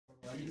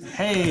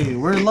Hey,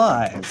 we're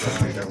live.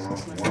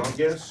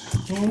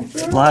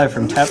 Live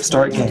from Tap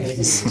Start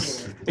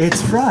Games.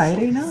 It's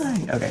Friday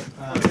night. Okay.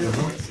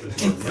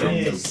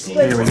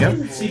 Here we go.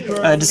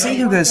 To see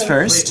who goes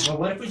first.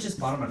 What if we just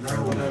bought him a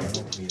Pearl?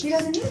 You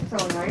guys need a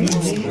Pearl, right?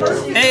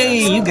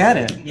 Hey, you got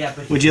it.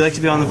 Would you like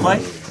to be on the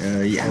play?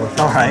 Yeah.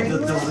 All right. The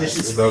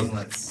delicious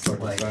ringlets. The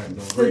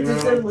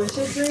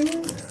delicious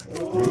rings?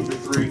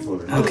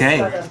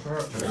 Okay.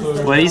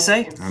 What do you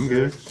say? I'm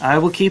good. I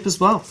will keep as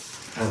well.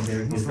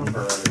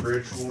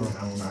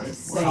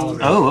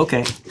 Oh,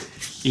 okay.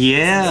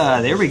 Yeah,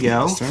 there we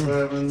go.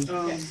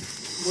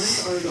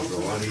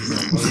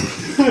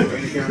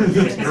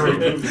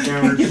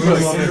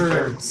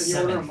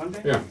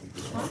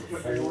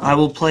 I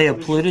will play a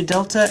polluted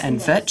delta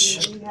and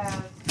fetch.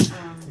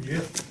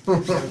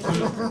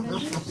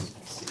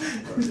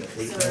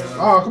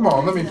 Oh, come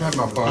on, let me have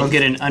my fun. I'll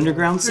get an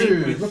underground seat.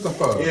 Dude, what the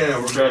fuck? Yeah,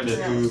 we're trying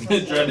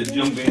to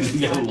jump in and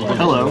get along.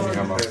 Hello.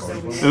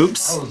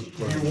 Oops.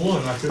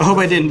 I hope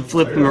I didn't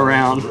flip them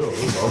around.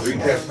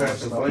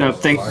 No,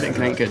 thank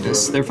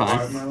goodness. They're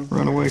fine.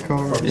 Runaway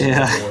car.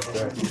 Yeah.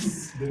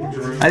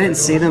 I didn't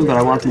see them, but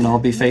I want them to all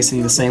be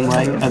facing the same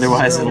way.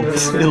 Otherwise,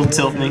 it'll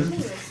tilt me.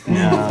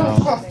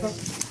 No.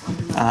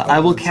 I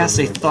will cast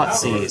a Thought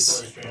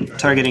Seize,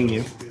 targeting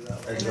you.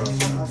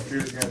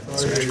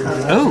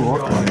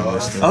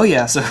 Oh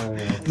yeah, so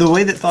the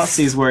way that Thought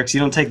Seize works, you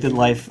don't take the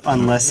life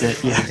unless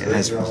it, yeah.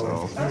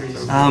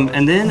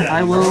 And then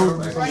I will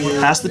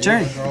pass the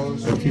turn.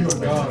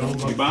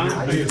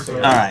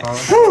 Alright.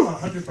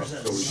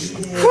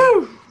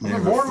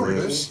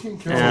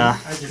 Yeah,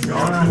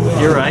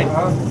 you're right.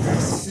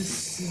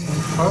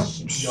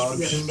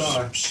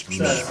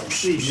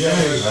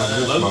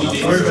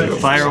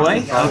 Fire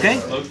away, okay.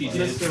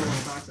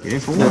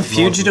 The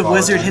Fugitive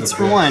Wizard hits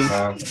for 1.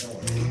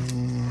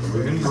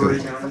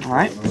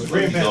 Alright.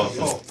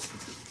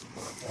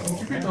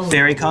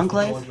 Fairy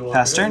Conclave,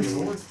 pass turn.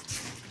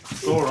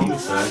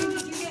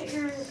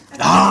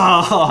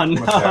 Oh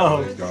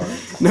no!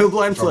 No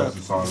blind flip.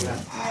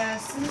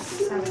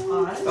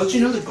 Don't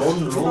you know the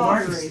golden rule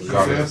marks?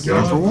 Going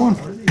for 1.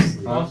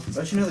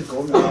 Don't you know the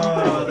golden rule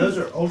marks? Those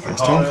are ultra.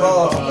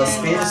 Call a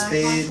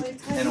spade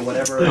and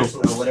whatever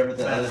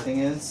the other thing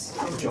is.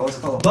 You always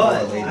call a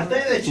But lady. I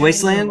think that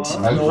Wasteland,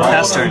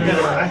 pass turn.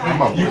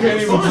 you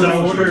can't even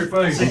order it.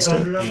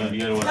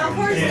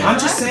 I'm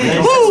just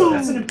saying. Woo!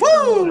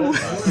 Woo!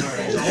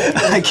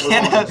 I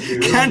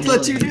can't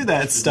let you do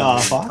that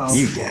stuff.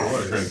 You got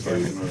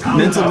it.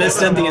 Mental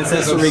Misstep, the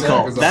Ancestral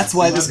Recall. That's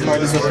why this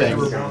card is a thing.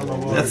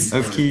 That's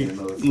Of key.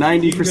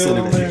 90%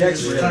 of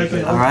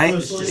it. Alright,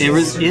 it's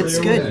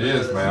good. It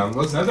is, man.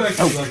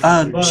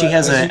 Oh, she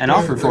has an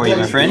offer for you,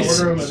 my friend.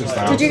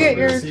 Did you get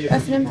your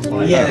F&M from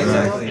me? Yeah,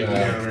 exactly.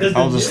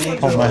 I'll just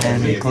hold my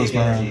hand and close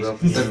my eyes.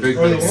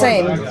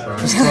 Same.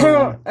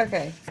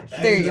 Okay.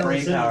 There you go.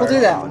 We'll do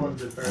that one.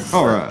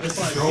 Alright.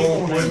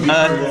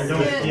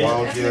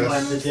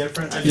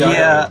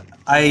 Yeah,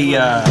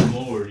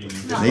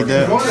 Need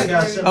that?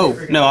 oh,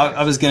 no,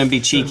 I was gonna be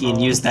cheeky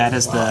and use that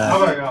as the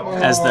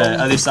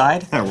other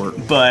side, That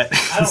worked. but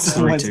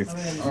 3-2.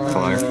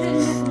 Fire.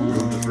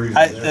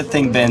 that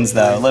thing bends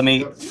though. Let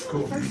me,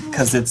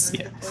 cause it's,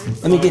 yeah.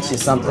 Let me get you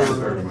something.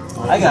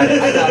 I got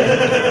it. I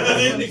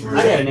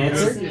got an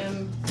answer.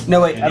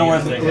 No wait, I don't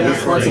want to be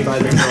sponsored by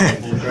them.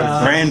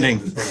 Branding.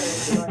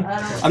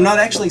 I'm not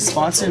actually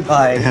sponsored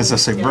by As I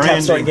say,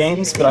 Tap Start branding.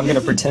 Games, but I'm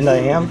gonna pretend I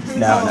am.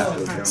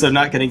 No. So I'm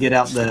not gonna get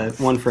out the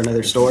one for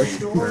another store.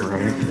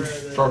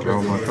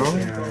 Draw my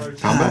card.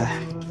 Combat.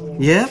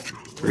 Yep.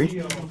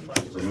 3.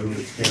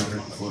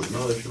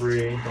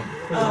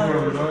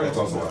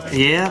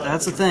 Yeah,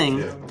 that's a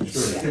thing.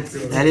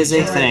 That is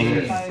a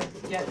thing.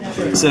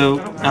 So,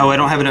 oh, I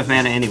don't have enough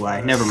mana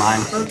anyway. Never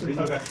mind.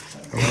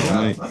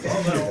 Right.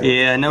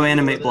 Yeah, no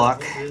animate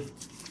block.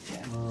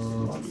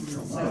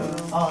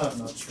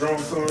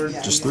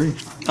 Just 3.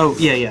 Oh,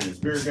 yeah.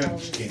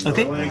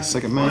 Okay.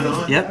 Second man.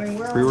 Yep.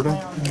 Reorder.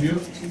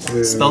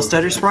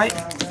 Spellstutter Sprite.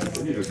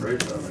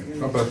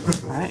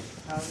 Alright.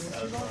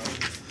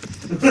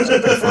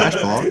 Flash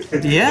block.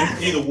 Yeah.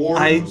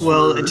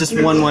 Well, it's just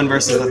 1/1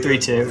 versus a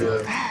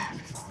 3/2.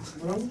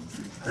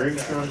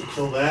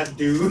 So that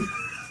dude.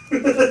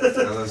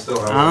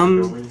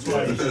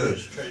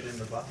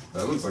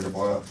 That looks like a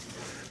blast.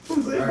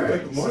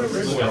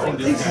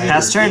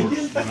 Pass turn.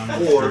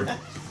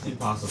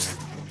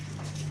 Impossible.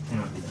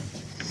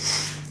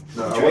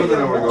 No, I would have been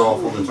able to go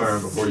off on the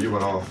turn before you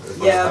went off.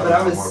 Yeah, but I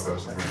was.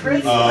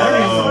 Chris, I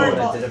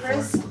did it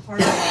for.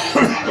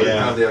 You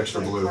have the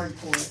extra blue.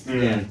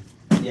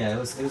 Yeah, it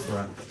was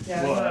rough.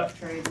 Yeah, we got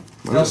trade.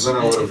 Because then I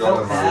would have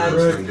gotten my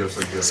wrist and gifts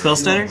and gifts.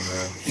 Spellstutter?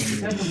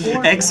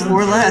 X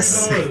or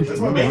less.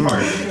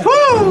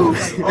 Woo!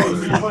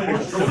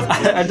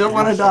 I don't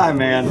want to die,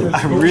 man.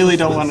 I really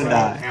don't want to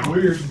die.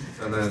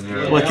 And then,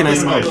 yeah. What can I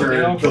say? He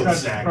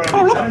just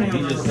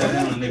sat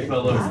down and they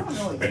fell over.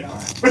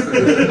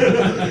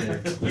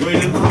 You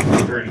ain't in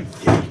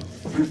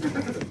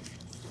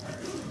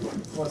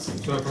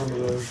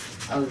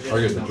I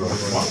get the draw.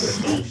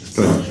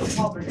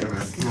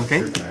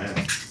 Okay.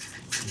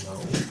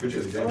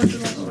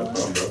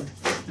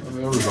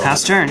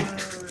 Pass turn.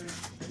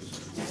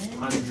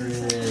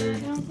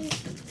 100.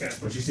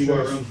 But you see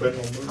what runs bet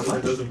on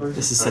doesn't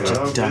This is such a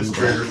dumb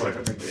deck.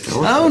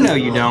 Oh no,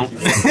 you don't.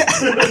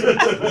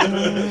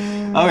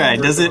 All right,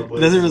 does it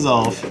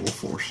resolve?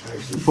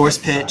 Force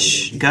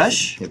pitch,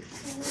 gush.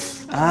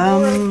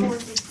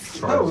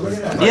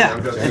 Yeah,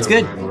 it's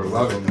good.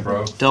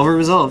 Delver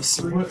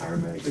resolves.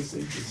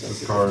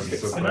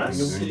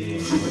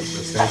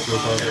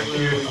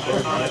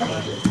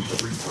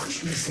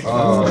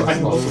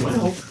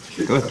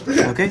 Good.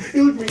 Okay.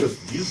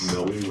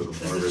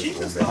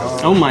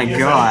 Oh my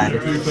god.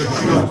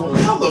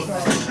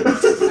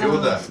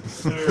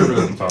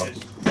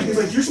 He's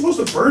like, you're supposed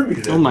to burn me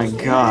to death. Oh my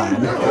god.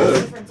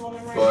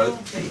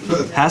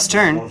 Pass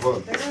turn.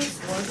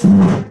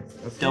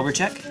 Delver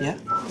check, yeah.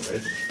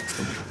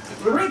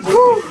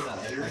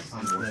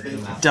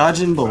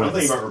 Dodging I'm bullets.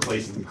 thinking about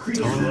replacing the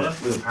creature with a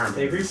pyramid.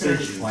 They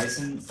refreshed it twice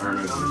in. For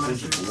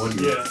 1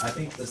 year. I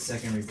think the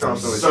second refresh.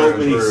 So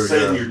many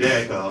setting your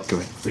deck up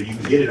so you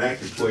can get it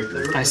active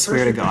quicker. I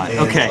swear to God.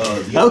 Okay.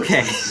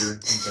 Okay.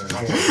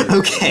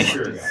 Okay.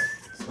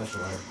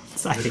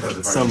 I hate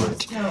it so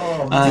much.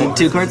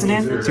 2 cards in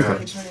hand? 2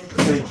 cards.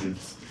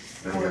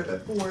 Now I got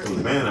that.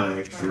 The mana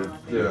extra.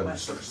 Yeah.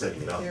 Start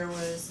setting it up. There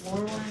was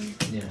lore one.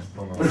 Yeah.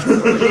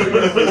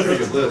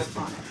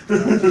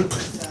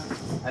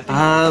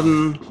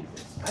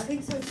 I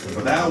think so too.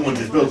 But that one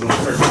just builds on a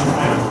certain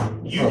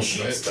amount. You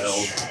cheat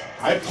spells.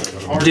 I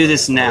play hard. Do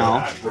this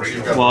now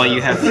while you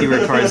have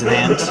fewer cards in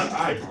hand.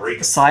 I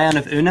break. Scion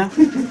of Oona.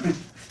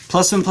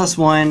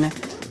 +1/+1.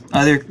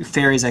 Other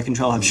fairies I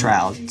control have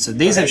Shroud. So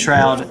these have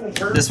Shroud.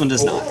 This one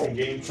does not.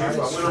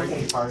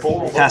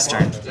 Pass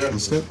turn.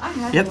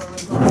 Yep.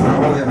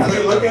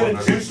 Look at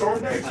it, 2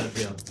 storm decks.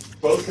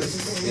 Both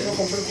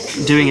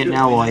consistently. Doing it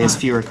now while he has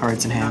fewer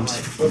cards in hand.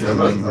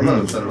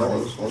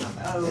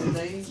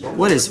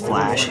 What is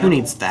Flash? Who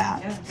needs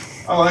that?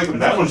 I like them.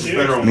 That one's just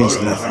better on Means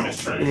moto.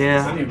 nothing.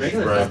 Yeah. I mean,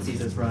 regular decks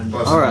just run.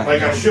 Alright.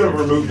 Like, I should have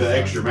removed the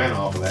extra mana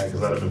off of that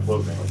because I'd have been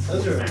floating.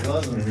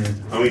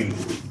 I mean,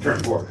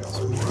 turn 4.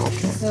 So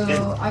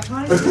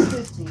Iconic is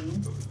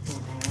 15.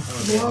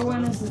 Lore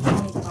one is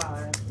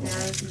 25.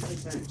 Faeries is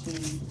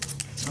 13.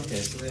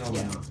 Okay, so they all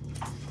went out.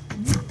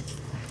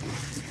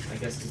 I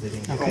guess because they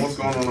didn't. What's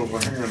going on over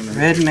here?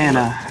 Red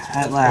mana,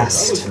 at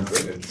last.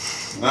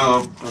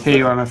 No. Here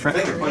you are, my friend.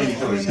 Where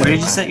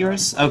did you set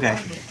yours? Okay.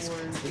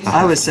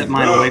 I always set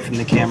mine away from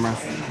the camera.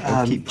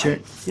 Keep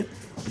check. Yep.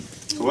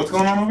 So what's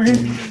going on over here?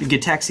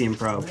 Gitaxian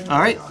Probe.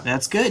 Alright,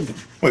 that's good.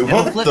 Wait,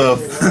 It'll what flip. the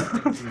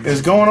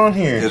is going on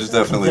here? It's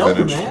definitely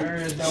Delver, vintage.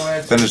 man.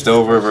 Vintage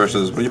Delver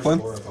versus, what are you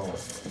playing?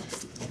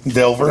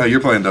 Delver? Oh, you're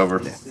playing Delver.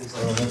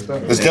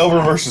 It's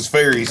Delver versus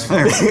Fairies.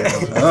 Oh.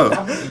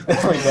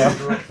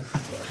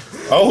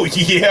 Oh,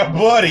 yeah,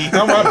 buddy.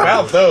 How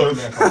about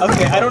those?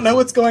 Okay, I don't know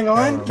what's going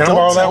on. Can I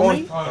borrow that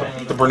one?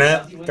 The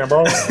brunette? Can I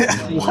borrow it?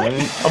 What?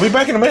 I'll be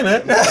back in a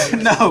minute.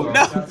 No,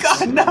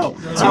 God, no.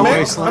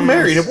 I'm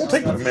married. It won't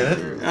take a minute.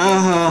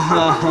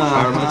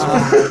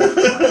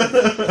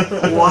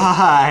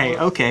 Why?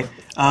 Okay.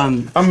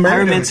 I'm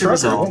married in a Pyromancer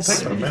trucker. It won't resolves.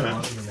 take a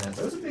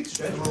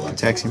minute.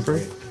 Taxing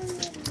free.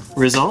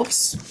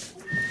 Resolves.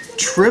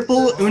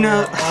 Triple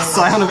Oona,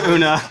 Scion of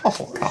Oona,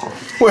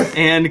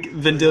 and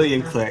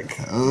Vendilion Clique.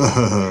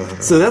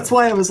 So that's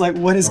why I was like,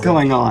 what is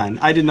going on?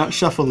 I did not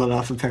shuffle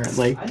enough,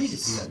 apparently.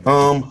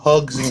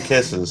 Hugs and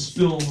kisses.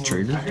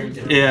 Trader.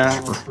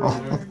 Yeah.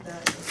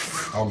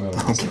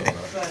 Okay.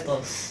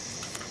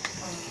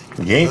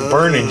 You ain't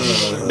burning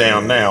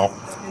down now.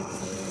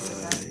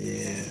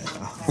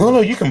 Well, no,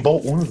 you can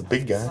bolt one of the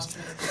big guys.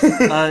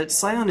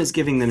 Scion is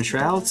giving them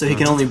Shroud, so he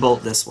can only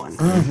bolt this one.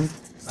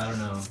 I don't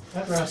know.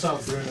 That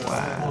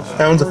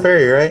one's a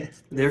fairy, right?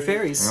 They're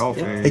fairies. They're all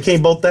Yep. fairies. He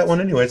can't bolt that one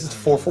anyways. It's a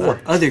 4/4.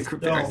 Other,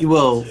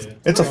 well,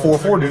 It's a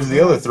 4/4 due to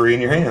the other 3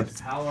 in your hand.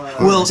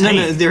 no,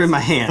 they're in my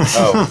hand.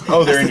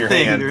 Oh, they're in your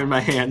Thing, hand. They're in my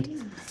hand.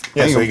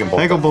 Yeah, so you can bolt.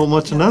 I ain't gonna bolt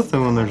much of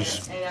nothing when there's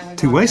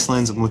 2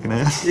 wastelands I'm looking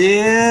at.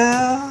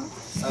 Yeah.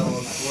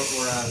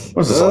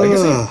 What's this,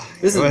 Legacy?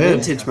 This is Go ahead.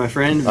 vintage, my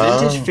friend.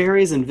 Vintage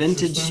Færies and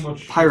vintage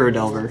Pyro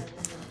Delver.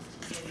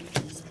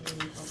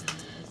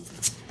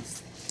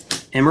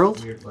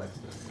 Emerald.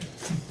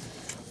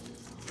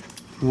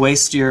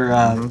 Waste your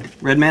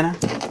red mana.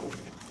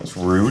 That's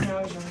rude.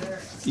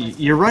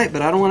 You're right,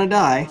 but I don't want to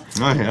die.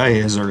 I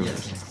is early.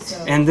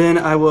 And then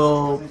I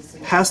will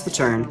pass the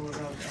turn.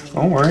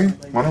 Don't worry.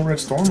 Mono Red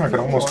Storm, I could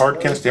almost hard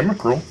cast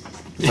Emrakul.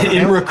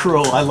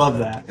 Imracruel, I love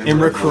that.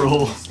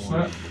 Imracruel.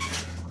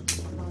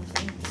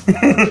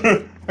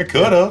 I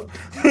could have.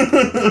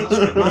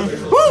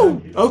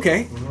 Woo!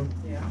 Okay.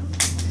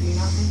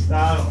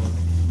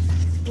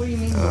 What do you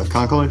mean?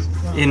 Conclave.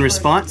 In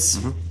response,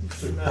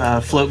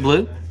 float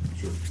blue.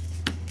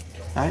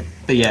 Alright,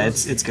 but yeah,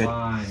 it's good.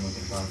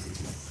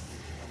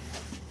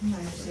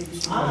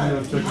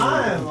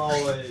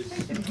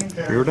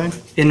 Preordained?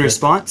 In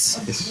response,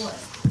 Yes.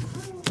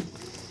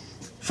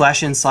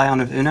 flash in Scion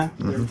of Oona.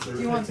 Do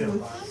you want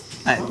to?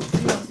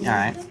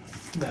 Alright.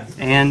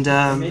 And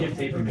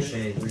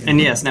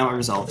yes, now it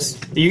resolves.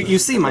 You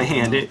see my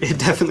hand, it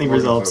definitely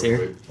resolves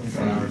here.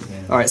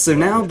 Alright, so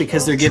now,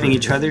 because they're giving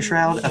each other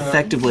Shroud,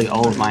 effectively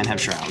all of mine have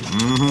Shroud.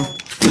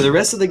 For the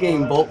rest of the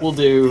game, Bolt will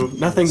do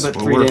nothing but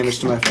 3 damage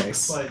to my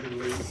face.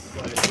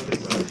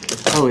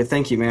 Oh,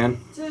 thank you, man.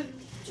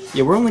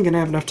 Yeah, we're only going to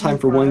have enough time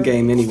for 1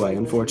 game anyway,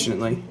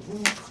 unfortunately.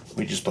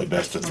 We just played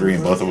best of 3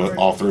 and both of us,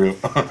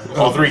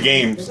 all 3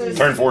 games.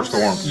 Turn 4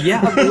 Storm.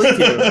 Yeah, I believe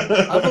you.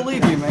 I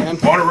believe you, man.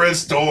 Mono Red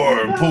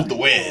Storm pulled the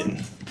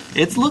win.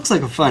 It looks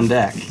like a fun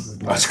deck.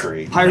 That's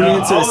great.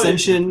 Pyromancer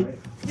Ascension,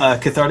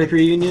 Cathartic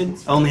Reunion,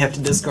 only have to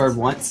discard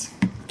once.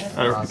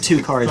 Or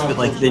 2 cards, but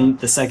like then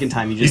the second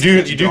time you just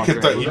you do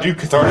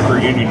Cathartic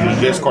Reunion, you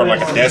discard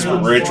like a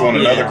Desperate Ritual and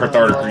another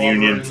Cathartic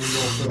Reunion.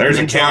 There's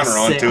a counter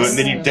onto it, and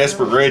then you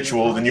Desperate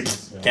Ritual, then you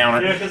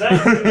counter.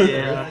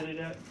 Yeah.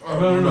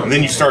 And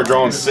then you start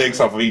drawing 6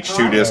 off of each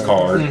 2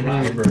 discard.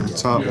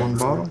 Top 1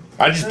 bottom.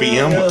 I just beat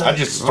him. I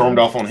just stormed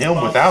off on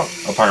him without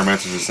a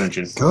Pyromancer's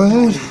Ascension. Go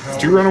ahead.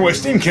 2 runaway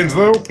Steamkins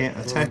though. Can't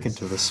attack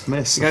into the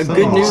Smiths. Got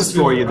good news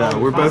for you though.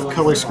 We're both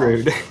color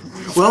screwed.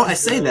 Well, I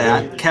say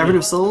that. Cavern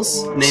of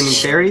Souls, naming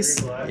fairies.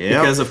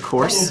 Because of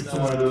course.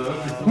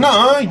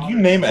 Nah, you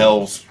name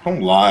elves. Don't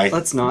lie.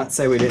 Let's not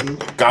say we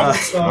didn't.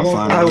 Goblins. I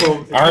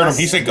will. I heard him.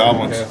 He said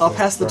goblins. I'll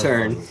pass the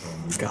turn.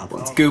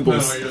 Goblins.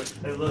 Goobles.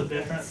 They look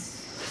different.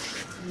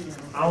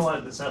 I don't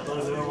like the set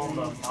logo on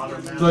the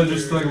modern map. So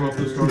just think about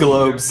this card.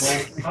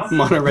 Globes.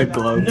 Mono red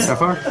globes.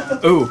 Sapphire?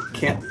 Ooh,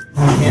 can't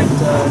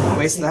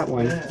waste that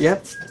one.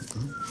 Yep.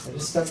 I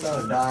just stepped out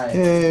and died.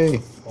 Yay.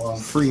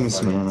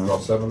 Freeze mana. Draw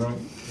 7 now?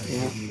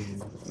 Yeah.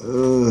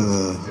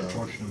 Ugh.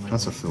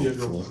 That's a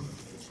fillful.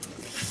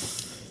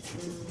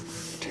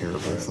 Terrible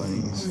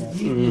things.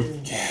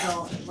 Yeah.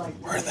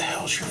 Where the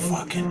hell's your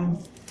fucking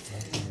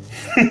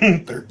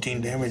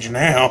 13 damage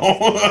now?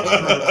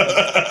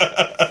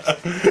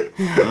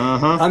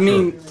 I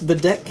mean, the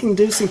deck can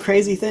do some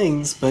crazy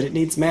things, but it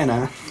needs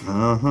mana.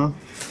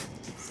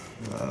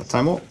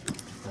 Time up.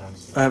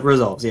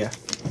 Resolves, yeah.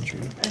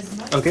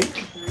 Okay.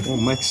 We'll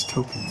mix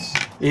tokens.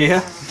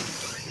 Yeah.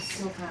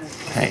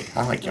 Hey,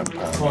 I like young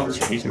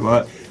Pyromancer. See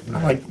what?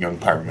 I like young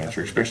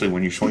Pyromancer, especially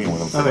when you're swinging with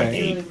them for like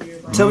Okay.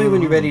 8. Tell me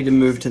when you're ready to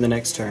move to the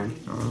next turn.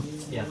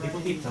 Yeah,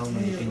 people keep telling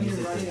me you can use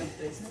it.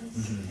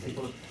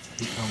 People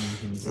keep telling me you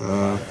can use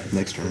it.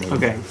 Next turn.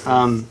 Okay.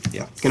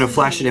 Yeah. Gonna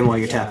flash it in while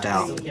you're tapped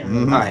out.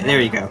 Alright, there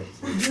you go.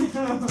 I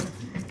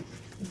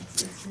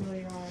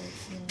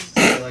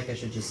feel like I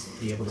should just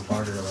be able to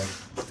barter like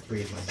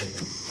 3 of my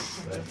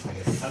tickets. But I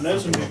guess I know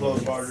some people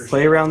have barters.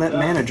 Play around that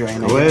mana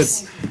drain. Go ahead.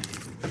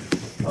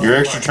 Your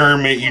extra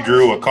turn meant you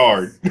drew a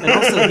card. And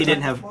also, he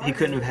couldn't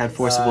have had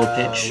forcible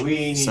pitch. We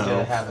need so.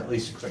 to have at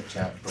least a quick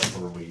chat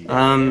before we go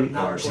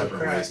our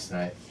separate ways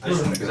tonight.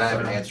 Because I have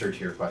an answer to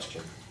your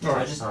question.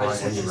 I just want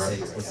you to say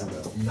this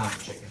is not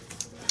chicken.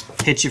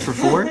 Hit you for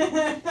 4?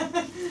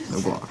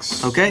 No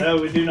blocks. Okay. No,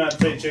 we do not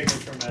take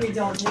chickens from that. We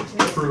don't take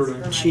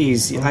chickens.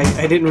 Jeez,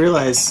 I didn't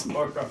realize.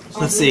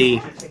 Let's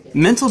see.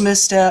 Mental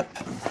Misstep,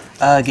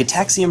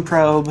 Gitaxian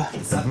Probe,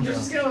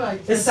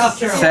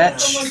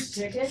 Fetch,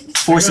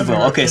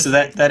 Forcible. Okay, so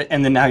that,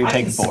 and then now you're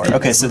taking 4.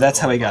 Okay, so that's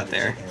how we got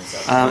there.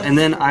 And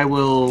then I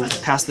will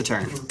pass the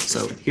turn.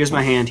 So here's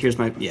my hand, here's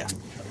my, yeah.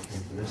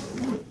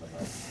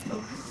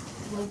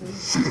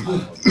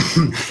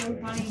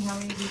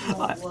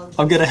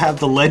 I'm gonna have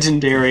the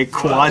legendary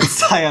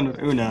quad-Scion of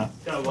Oona.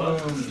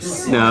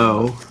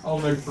 No.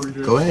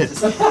 Go ahead.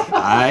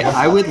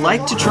 I would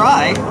like to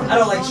try. I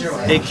don't like your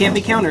way. It can't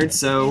be countered,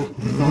 so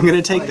I'm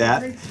gonna take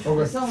that.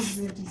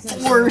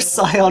 Or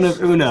Scion of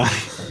Oona.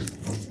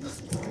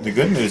 The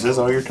good news is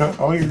all your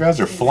guys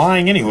are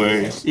flying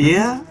anyways.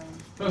 Yeah.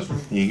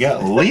 You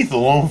got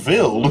lethal on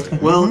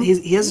field. Well,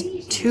 he has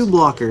 2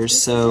 blockers,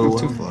 so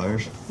 2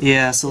 flyers.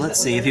 yeah. So let's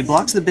see. If he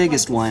blocks the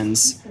biggest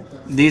ones,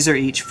 these are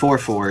each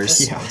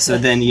 4/4s. Yeah. So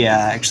then, yeah,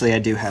 actually, I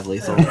do have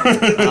lethal.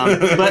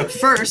 But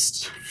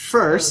first,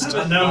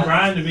 I know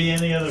Brian to be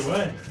any other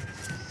way.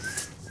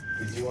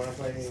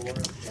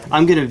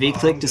 I'm gonna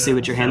V-click to see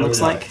what your hand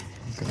looks like.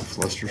 Gonna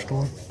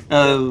Flusterstorm.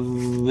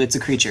 Oh, it's a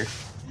creature.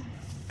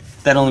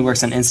 That only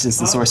works on instants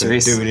and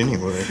sorceries. Do it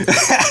anyway.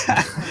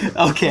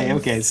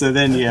 Okay. So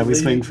then, yeah, we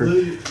swing for.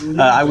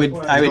 I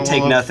would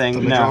take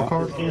nothing.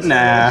 No.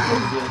 Nah.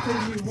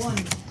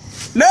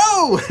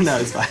 No,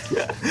 it's fine.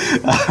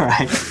 All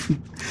right,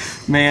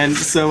 man.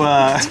 So,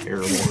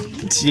 Terrible.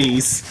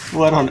 jeez,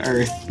 what on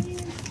earth?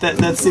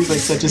 That seems like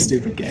such a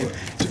stupid game.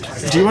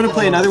 Do you want to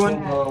play another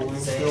one?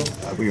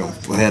 We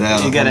gonna head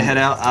out. You gotta head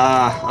out.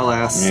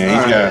 Alas.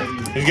 Yeah,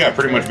 he's got to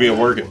pretty much be at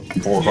work at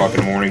 4 o'clock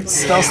in the morning.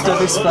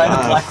 Spellstutter Sprite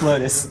and Black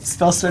Lotus.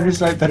 Spellstutter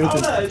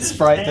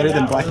Sprite better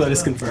than Black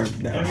Lotus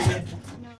confirmed. No.